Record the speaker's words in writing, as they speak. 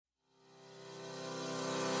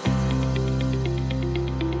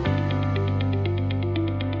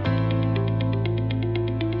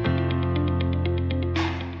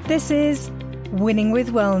This is Winning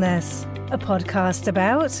with Wellness, a podcast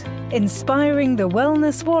about inspiring the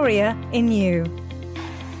wellness warrior in you.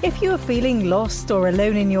 If you are feeling lost or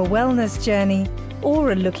alone in your wellness journey,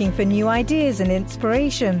 or are looking for new ideas and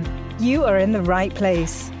inspiration, you are in the right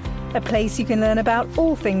place. A place you can learn about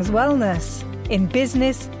all things wellness in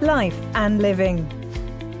business, life, and living.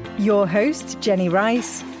 Your host, Jenny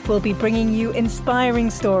Rice, will be bringing you inspiring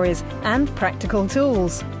stories and practical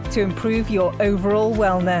tools to improve your overall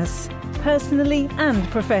wellness, personally and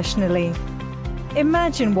professionally.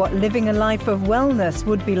 Imagine what living a life of wellness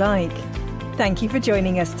would be like. Thank you for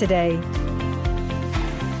joining us today.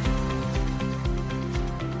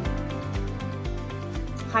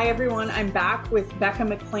 Hi everyone, I'm back with Becca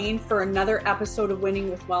McLean for another episode of Winning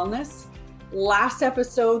with Wellness. Last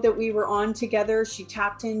episode that we were on together, she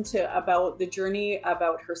tapped into about the journey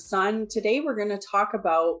about her son. Today we're going to talk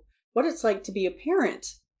about what it's like to be a parent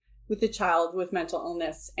with a child with mental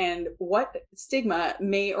illness and what stigma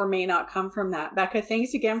may or may not come from that. Becca,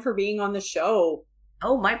 thanks again for being on the show.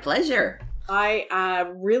 Oh, my pleasure. I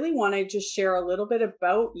really want to just share a little bit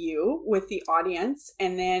about you with the audience,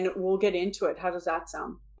 and then we'll get into it. How does that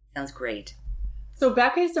sound? Sounds great. So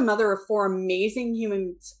Becca is the mother of 4 amazing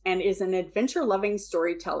humans and is an adventure-loving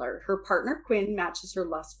storyteller. Her partner, Quinn, matches her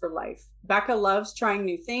lust for life. Becca loves trying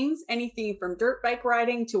new things, anything from dirt bike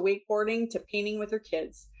riding to wakeboarding to painting with her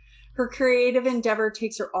kids. Her creative endeavor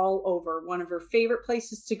takes her all over. One of her favorite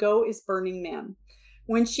places to go is Burning Man.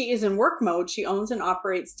 When she is in work mode, she owns and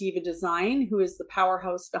operates Diva Design, who is the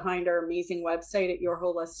powerhouse behind our amazing website at Your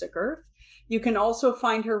Holistic Earth. You can also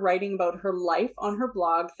find her writing about her life on her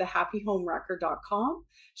blog, thehappyhomewrecker.com.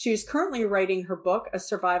 She is currently writing her book, A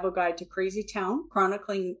Survival Guide to Crazy Town,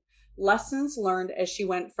 chronicling lessons learned as she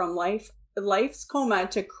went from life's coma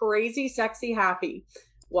to crazy, sexy, happy.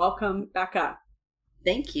 Welcome, Becca.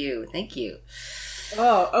 Thank you. Thank you.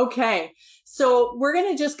 Oh, okay. So we're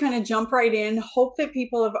going to just kind of jump right in. Hope that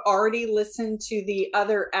people have already listened to the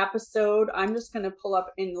other episode. I'm just going to pull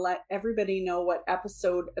up and let everybody know what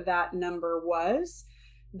episode that number was.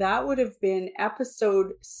 That would have been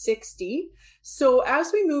episode 60. So as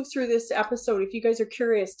we move through this episode, if you guys are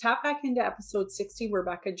curious, tap back into episode 60 where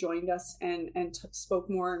Becca joined us and spoke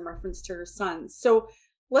more in reference to her son. So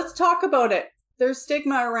let's talk about it. There's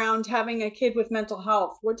stigma around having a kid with mental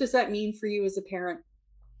health. What does that mean for you as a parent?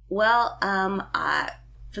 Well,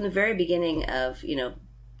 from the very beginning of,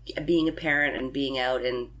 being a parent and being out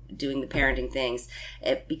and doing the parenting things,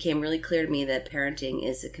 it became really clear to me that parenting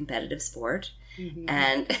is a competitive sport. Mm-hmm.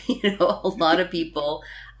 And, a lot of people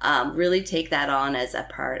really take that on as a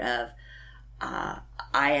part of, I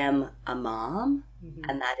am a mom, mm-hmm.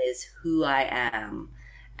 and that is who I am.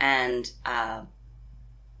 And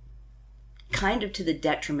kind of to the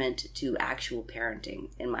detriment to actual parenting,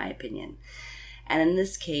 in my opinion. And in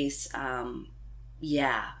this case,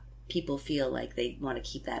 people feel like they want to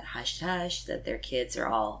keep that hush-hush, that their kids are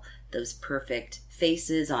all those perfect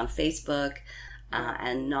faces on Facebook,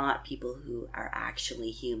 and not people who are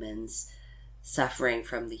actually humans suffering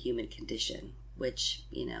from the human condition, which,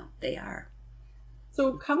 they are.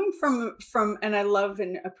 So coming from, and I love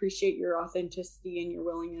and appreciate your authenticity and your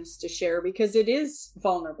willingness to share, because it is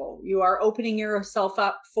vulnerable. You are opening yourself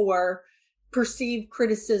up for perceived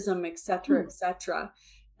criticism, et cetera, et cetera.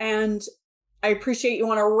 And I appreciate you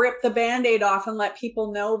want to rip the Band-Aid off and let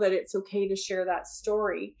people know that it's okay to share that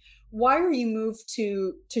story. Why are you moved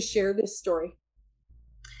to share this story?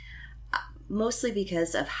 Mostly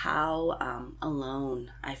because of how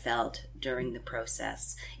alone I felt during the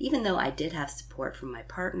process. Even though I did have support from my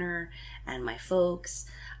partner and my folks,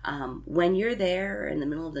 when you're there in the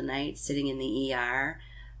middle of the night sitting in the ER,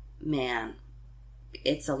 man,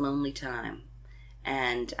 it's a lonely time.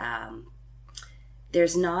 And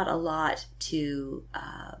there's not a lot to,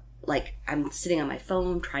 I'm sitting on my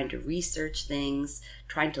phone trying to research things,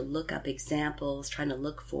 trying to look up examples, trying to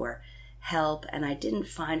look for help, and I didn't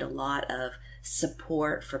find a lot of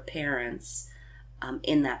support for parents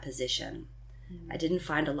in that position. Mm-hmm. I didn't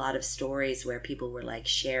find a lot of stories where people were like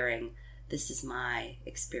sharing, this is my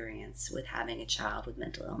experience with having a child with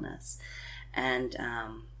mental illness. And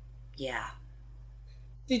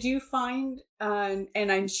Did you find, and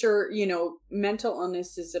I'm sure, mental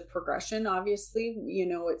illness is a progression, obviously,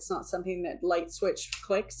 it's not something that light switch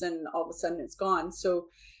clicks and all of a sudden it's gone. So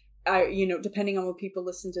depending on what people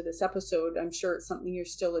listen to this episode, I'm sure it's something you're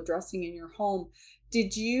still addressing in your home.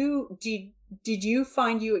 Did you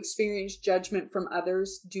find you experienced judgment from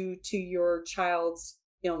others due to your child's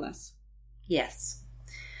illness? Yes.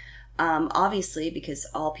 Obviously, because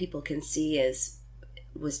all people can see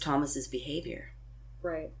was Thomas's behavior.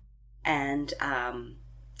 Right. And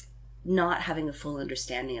not having a full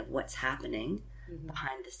understanding of what's happening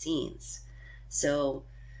behind the scenes. So,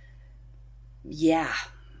 yeah,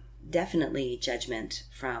 definitely judgment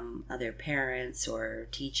from other parents or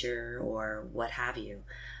teacher or what have you.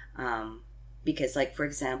 Because, like, for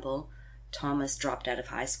example, Thomas dropped out of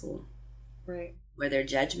high school. Right. Were there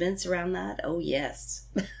judgments around that? Oh, yes.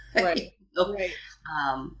 Right. Right.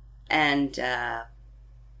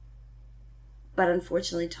 But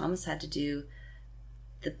unfortunately, Thomas had to do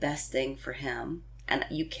the best thing for him. And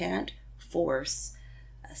you can't force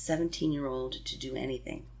a 17-year-old to do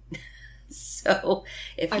anything. So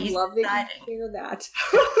if he's I love that you hear that.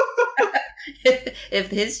 if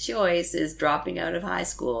his choice is dropping out of high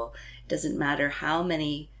school, it doesn't matter how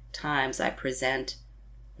many times I present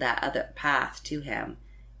that other path to him,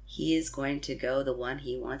 he is going to go the one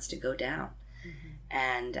he wants to go down.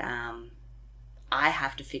 And I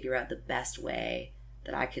have to figure out the best way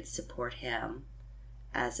that I could support him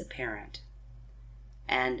as a parent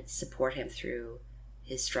and support him through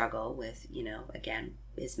his struggle with, again,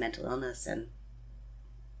 his mental illness and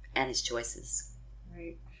his choices.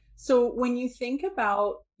 Right. So when you think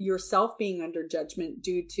about yourself being under judgment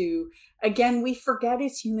due to, again, we forget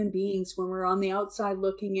as human beings when we're on the outside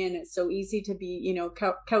looking in, it's so easy to be,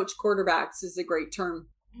 couch quarterbacks is a great term.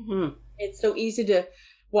 It's so easy to,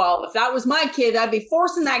 well, if that was my kid, I'd be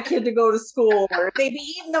forcing that kid to go to school, or they'd be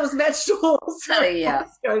eating those vegetables. Yeah.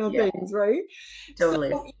 Kind of things, right?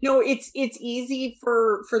 Totally. So, it's easy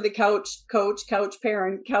for the couch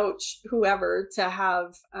parent, couch whoever to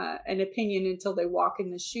have an opinion until they walk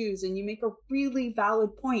in the shoes. And you make a really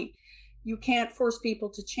valid point. You can't force people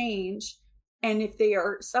to change. And if they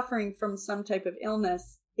are suffering from some type of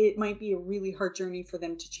illness, it might be a really hard journey for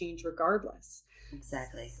them to change regardless.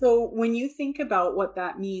 Exactly. So when you think about what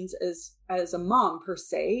that means as a mom per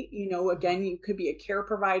se, again, you could be a care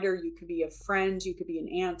provider, you could be a friend, you could be an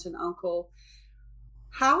aunt, an uncle.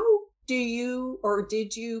 How do you or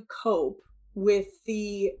did you cope with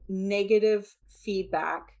the negative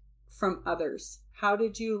feedback from others? How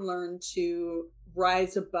did you learn to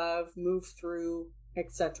rise above, move through,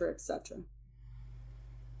 et cetera, et cetera?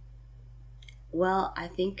 Well, I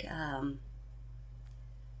think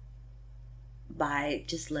by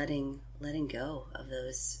just letting go of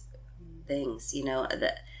those things,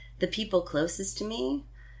 the people closest to me,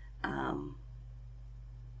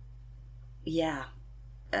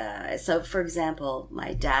 so for example,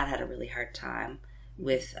 my dad had a really hard time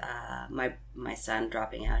with my son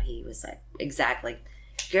dropping out. He was like, exactly,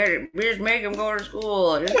 just make him go to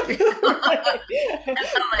school. And I'm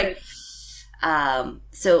like,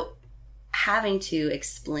 so having to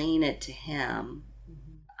explain it to him,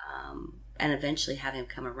 and eventually have him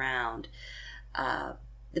come around.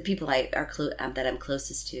 The people that I'm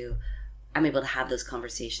closest to, I'm able to have those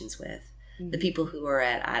conversations with. The people who are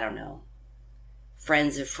at, I don't know,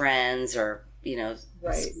 friends of friends, or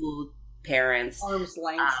school parents, arm's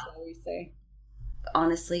length, shall we say?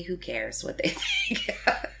 Honestly, who cares what they think?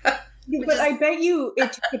 But I bet you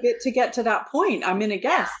it took a bit to get to that point. I'm gonna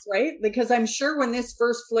guess, right? Because I'm sure when this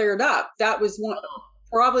first flared up, that was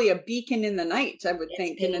probably a beacon in the night, I would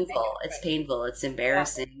think. Painful. It's painful. It's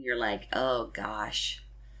embarrassing. Yeah. You're like, oh gosh.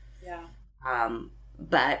 Yeah.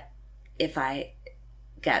 But if I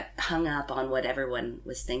got hung up on what everyone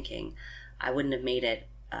was thinking, I wouldn't have made it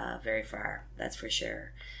very far. That's for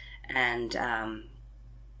sure. And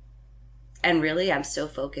really, I'm so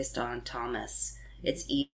focused on Thomas. It's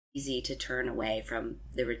easy to turn away from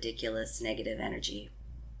the ridiculous negative energy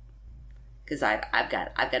because I've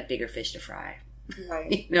got bigger fish to fry.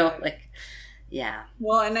 Right. Yeah.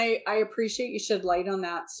 Well, and I appreciate you shed light on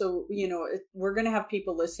that. So, we're going to have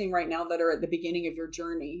people listening right now that are at the beginning of your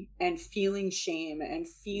journey and feeling shame and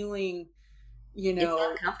feeling, it's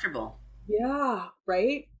uncomfortable. Yeah.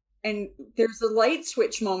 Right. And there's a light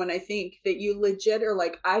switch moment, I think, that you legit are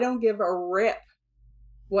like, I don't give a rip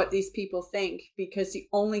what these people think, because the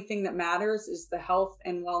only thing that matters is the health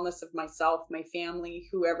and wellness of myself, my family,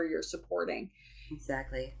 whoever you're supporting.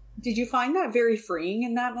 Exactly. Did you find that very freeing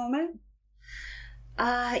in that moment?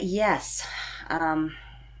 Yes. And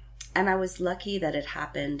I was lucky that it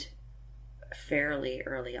happened fairly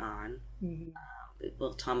early on.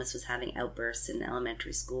 Well, Thomas was having outbursts in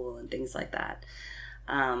elementary school and things like that.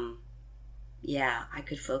 I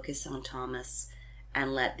could focus on Thomas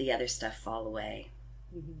and let the other stuff fall away.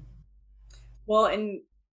 Well, and,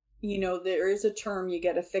 there is a term, you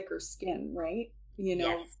get a thicker skin, right?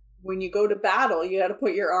 Yes. When you go to battle, you got to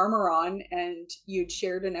put your armor on, and you'd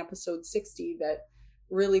shared in episode 60 that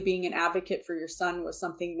really being an advocate for your son was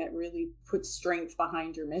something that really put strength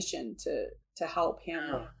behind your mission to help him.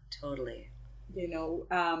 Oh, totally.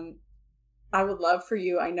 I would love for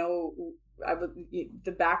you. I know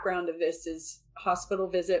the background of this is hospital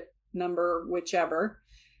visit number, whichever,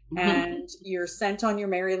 and you're sent on your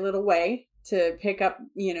merry little way to pick up,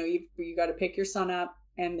 you got to pick your son up,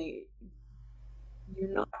 and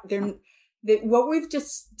what we've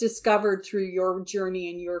just discovered through your journey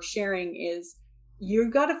and your sharing is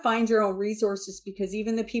you've got to find your own resources, because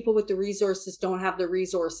even the people with the resources don't have the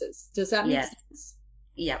resources. Does that make sense?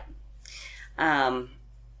 Yep.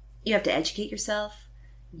 You have to educate yourself.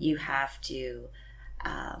 You have to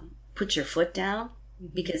put your foot down,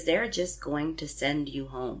 because they're just going to send you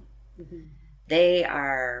home. Mm-hmm. They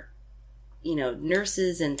are,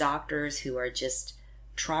 nurses and doctors who are just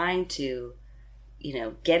trying to,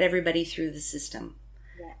 get everybody through the system.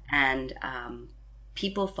 Yeah. And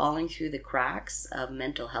people falling through the cracks of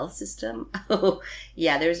mental health system. Oh,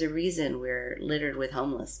 yeah, there's a reason we're littered with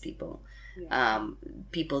homeless people. Yeah.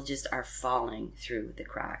 People just are falling through the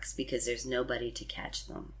cracks because there's nobody to catch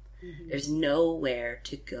them. Mm-hmm. There's nowhere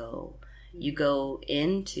to go. Mm-hmm. You go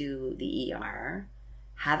into the ER,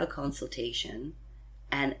 have a consultation,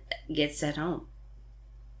 and get sent home.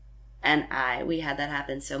 And we had that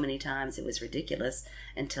happen so many times, it was ridiculous,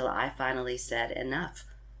 until I finally said enough.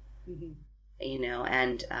 Mm-hmm.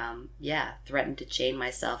 And threatened to chain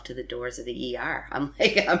myself to the doors of the ER. I'm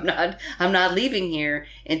like, I'm not leaving here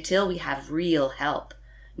until we have real help,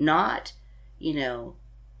 not,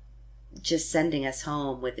 just sending us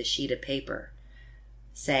home with a sheet of paper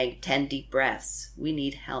saying 10 deep breaths. We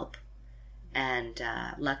need help. And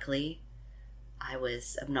luckily, I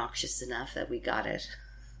was obnoxious enough that we got it.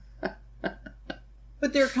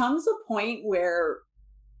 But there comes a point where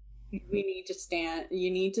you need to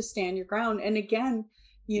stand your ground. And again,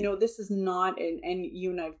 this is not, and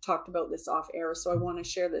you and I've talked about this off air, so I want to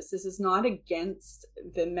share this. This is not against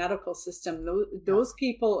the medical system. Those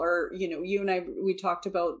people are, you and I, we talked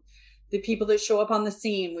about the people that show up on the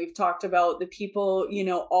scene. We've talked about the people,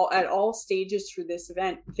 at all stages through this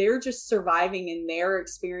event. They're just surviving in their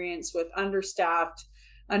experience with understaffed,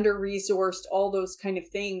 under-resourced, all those kind of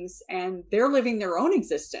things, and they're living their own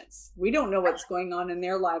existence. We don't know what's going on in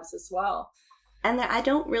their lives as well. And I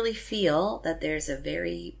don't really feel that there's a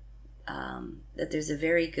very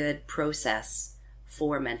good process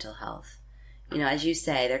for mental health. As you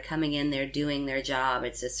say, they're coming in, they're doing their job.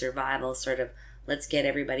 It's a survival sort of, let's get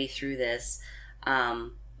everybody through this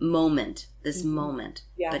moment,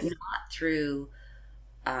 yes. But not through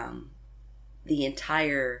the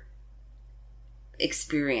entire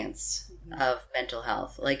experience of mental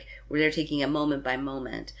health, like where they're taking a moment by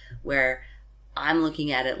moment, where I'm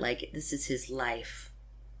looking at it like this is his life.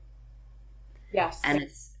 Yes. And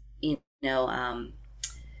it's,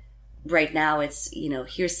 right now it's,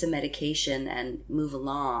 here's some medication and move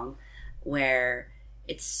along, where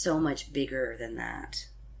it's so much bigger than that.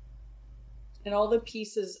 And all the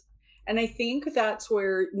pieces. And I think that's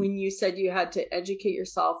where, when you said you had to educate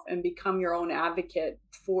yourself and become your own advocate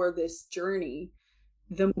for this journey,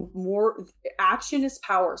 the more action is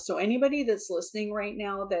power. So anybody that's listening right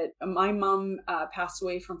now, that my mom passed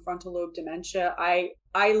away from frontal lobe dementia, I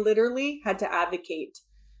literally had to advocate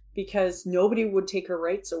because nobody would take her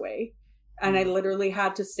rights away. And I literally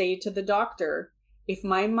had to say to the doctor, if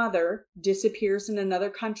my mother disappears in another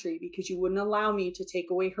country because you wouldn't allow me to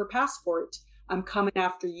take away her passport, I'm coming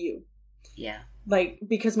after you. Yeah.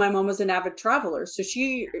 Because my mom was an avid traveler. So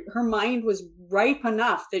her mind was ripe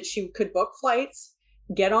enough that she could book flights,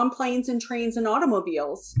 get on planes and trains and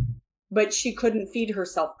automobiles, but she couldn't feed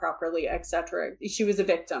herself properly, etc. She was a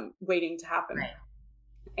victim waiting to happen. Right.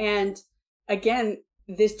 And again,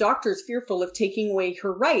 this doctor is fearful of taking away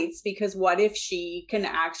her rights, because what if she can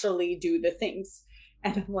actually do the things?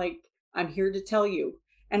 And I'm like, I'm here to tell you.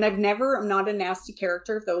 And I'm not a nasty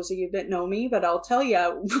character, those of you that know me, but I'll tell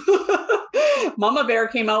you, Mama Bear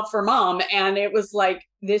came out for Mom, and it was like,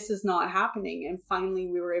 this is not happening. And finally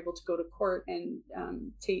we were able to go to court and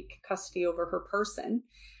take custody over her person,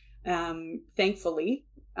 thankfully,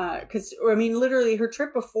 because literally her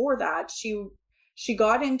trip before that, she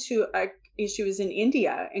got into she was in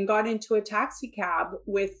India and got into a taxi cab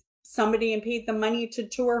with somebody and paid the money to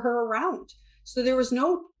tour her around. So there was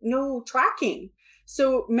no tracking.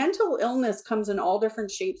 So mental illness comes in all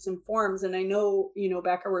different shapes and forms. And I know,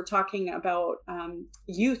 Becca, we're talking about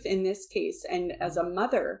youth in this case and as a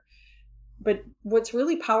mother. But what's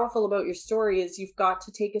really powerful about your story is you've got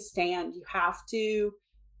to take a stand. You have to,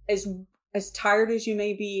 as tired as you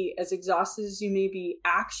may be, as exhausted as you may be,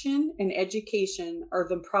 action and education are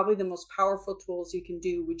probably the most powerful tools you can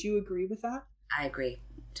do. Would you agree with that? I agree.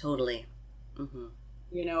 Totally. Mm-hmm.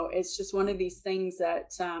 It's just one of these things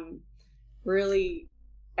that really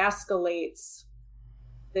escalates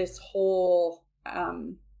this whole,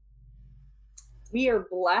 we are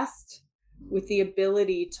blessed with the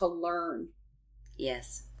ability to learn.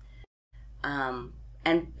 Yes. And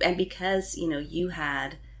because, you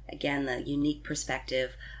had, again, the unique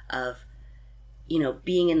perspective of,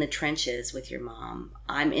 being in the trenches with your mom.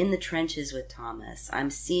 I'm in the trenches with Thomas. I'm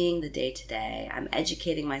seeing the day-to-day. I'm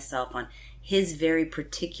educating myself on his very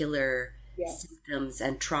particular symptoms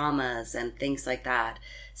and traumas and things like that.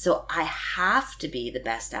 So I have to be the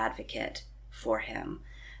best advocate for him.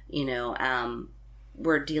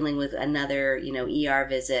 We're dealing with another, ER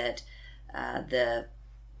visit. The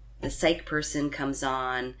psych person comes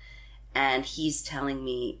on and he's telling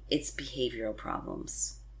me it's behavioral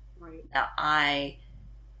problems. Right. Now, I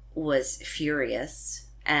was furious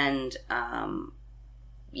and,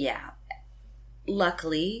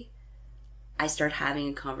 luckily I started having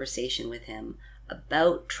a conversation with him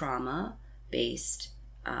about trauma-based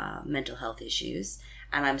mental health issues.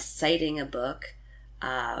 And I'm citing a book,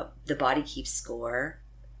 The Body Keeps Score,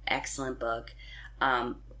 excellent book,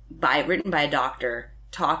 written by a doctor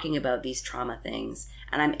talking about these trauma things.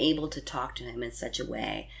 And I'm able to talk to him in such a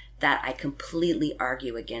way that I completely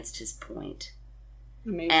argue against his point.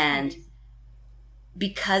 Amazing. And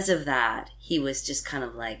because of that, he was just kind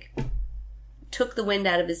of like, took the wind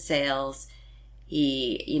out of his sails.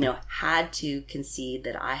 He, had to concede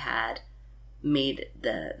that I had made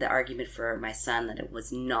the argument for my son that it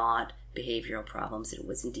was not behavioral problems, that it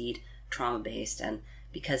was indeed trauma-based. And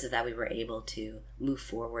because of that, we were able to move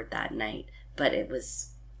forward that night. But it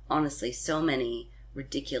was honestly so many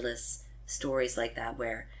ridiculous stories like that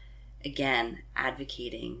where, again,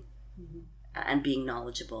 advocating and being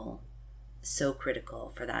knowledgeable, so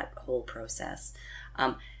critical for that whole process.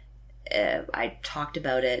 I talked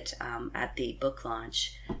about it at the book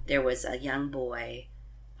launch. There was a young boy,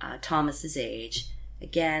 Thomas's age,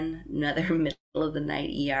 again, another middle of the night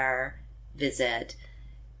ER visit.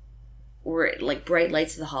 We're like bright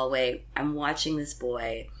lights in the hallway. I'm watching this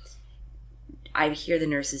boy. I hear the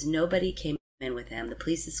nurses. Nobody came in with him. The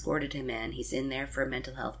police escorted him in. He's in there for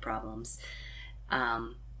mental health problems.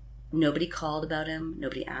 Nobody called about him.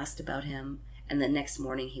 Nobody asked about him. And the next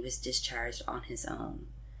morning he was discharged on his own.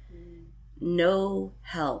 No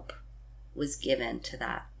help was given to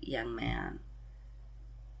that young man.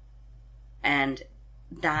 And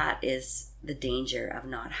that is the danger of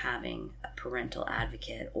not having a parental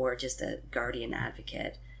advocate or just a guardian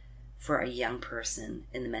advocate for a young person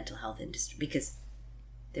in the mental health industry, because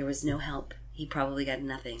there was no help. He probably got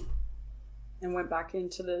nothing. And went back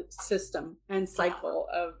into the system and cycle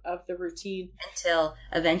of the routine. Until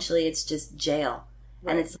eventually it's just jail.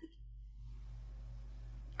 Right. And it's like,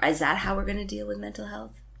 is that how we're going to deal with mental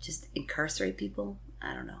health? Just incarcerate people?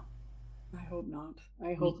 I don't know. I hope not.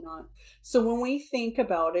 I hope not. So when we think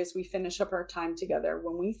about, as we finish up our time together,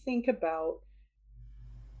 when we think about,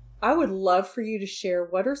 I would love for you to share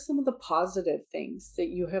what are some of the positive things that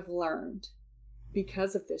you have learned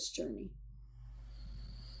because of this journey?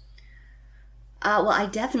 Well, I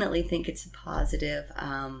definitely think it's a positive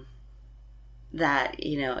that,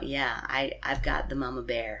 I've got the mama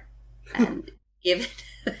bear and given,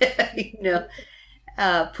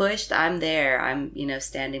 pushed, I'm there. I'm,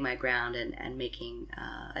 standing my ground and making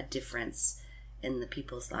a difference in the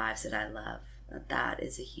people's lives that I love. That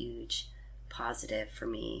is a huge positive for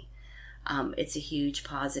me. It's a huge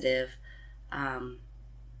positive.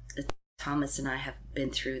 Thomas and I have been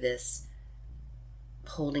through this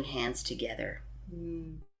holding hands together.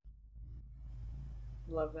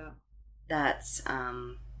 Love that. That's,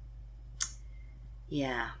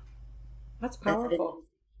 That's powerful.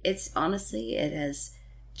 It's honestly, it has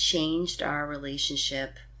changed our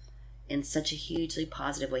relationship in such a hugely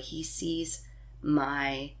positive way. He sees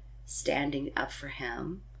my standing up for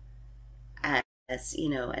him as,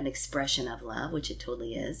 an expression of love, which it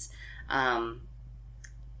totally is. And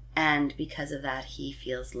because of that, he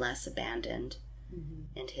feels less abandoned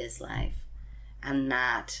in his life. And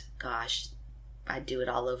that, gosh, I'd do it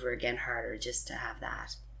all over again harder just to have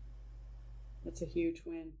that. That's a huge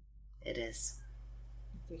win. It is.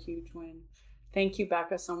 It's a huge win. Thank you,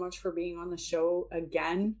 Becca, so much for being on the show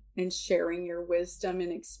again and sharing your wisdom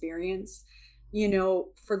and experience.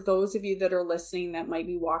 For those of you that are listening that might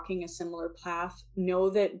be walking a similar path, know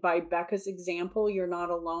that by Becca's example, you're not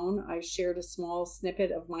alone. I shared a small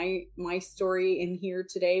snippet of my story in here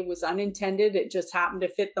today. It was unintended. It just happened to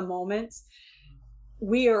fit the moment.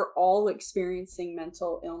 We are all experiencing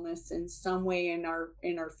mental illness in some way in our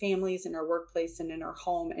families, in our workplace, and in our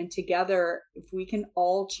home. And together, if we can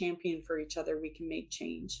all champion for each other, we can make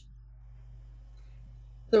change.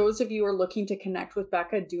 Those of you who are looking to connect with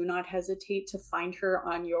Becca, do not hesitate to find her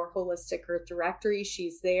on your Holistic Earth directory.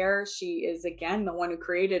 She's there. She is, again, the one who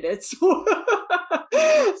created it.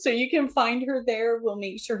 So you can find her there. We'll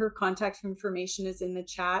make sure her contact information is in the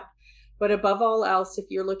chat. But above all else, if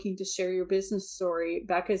you're looking to share your business story,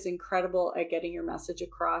 Becca is incredible at getting your message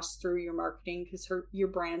across through your marketing, because your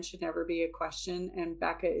brand should never be a question. And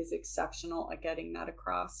Becca is exceptional at getting that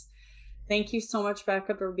across. Thank you so much,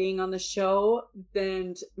 Becca, for being on the show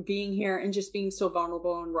and being here and just being so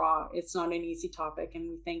vulnerable and raw. It's not an easy topic, and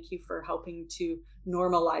we thank you for helping to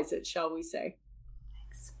normalize it, shall we say.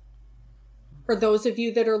 Thanks. For those of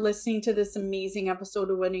you that are listening to this amazing episode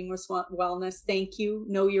of Winning with Wellness, thank you.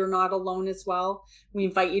 Know you're not alone as well. We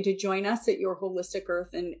invite you to join us at Your Holistic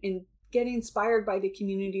Earth and get inspired by the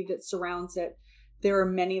community that surrounds it. There are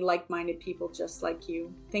many like-minded people just like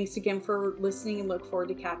you. Thanks again for listening, and look forward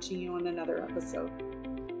to catching you on another episode.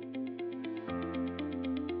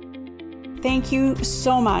 Thank you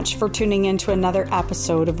so much for tuning in to another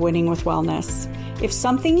episode of Winning with Wellness. If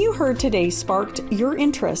something you heard today sparked your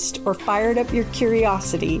interest or fired up your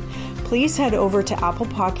curiosity, please head over to Apple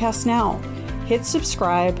Podcasts now. Hit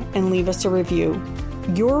subscribe and leave us a review.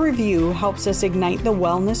 Your review helps us ignite the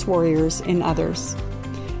wellness warriors in others.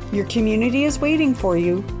 Your community is waiting for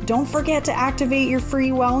you. Don't forget to activate your free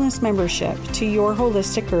wellness membership to Your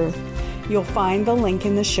Holistic Earth. You'll find the link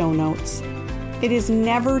in the show notes. It is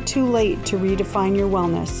never too late to redefine your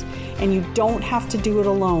wellness, and you don't have to do it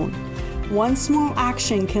alone. One small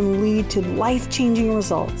action can lead to life-changing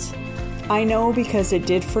results. I know, because it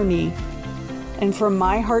did for me. And from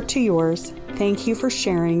my heart to yours, thank you for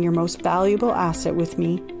sharing your most valuable asset with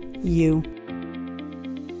me, you.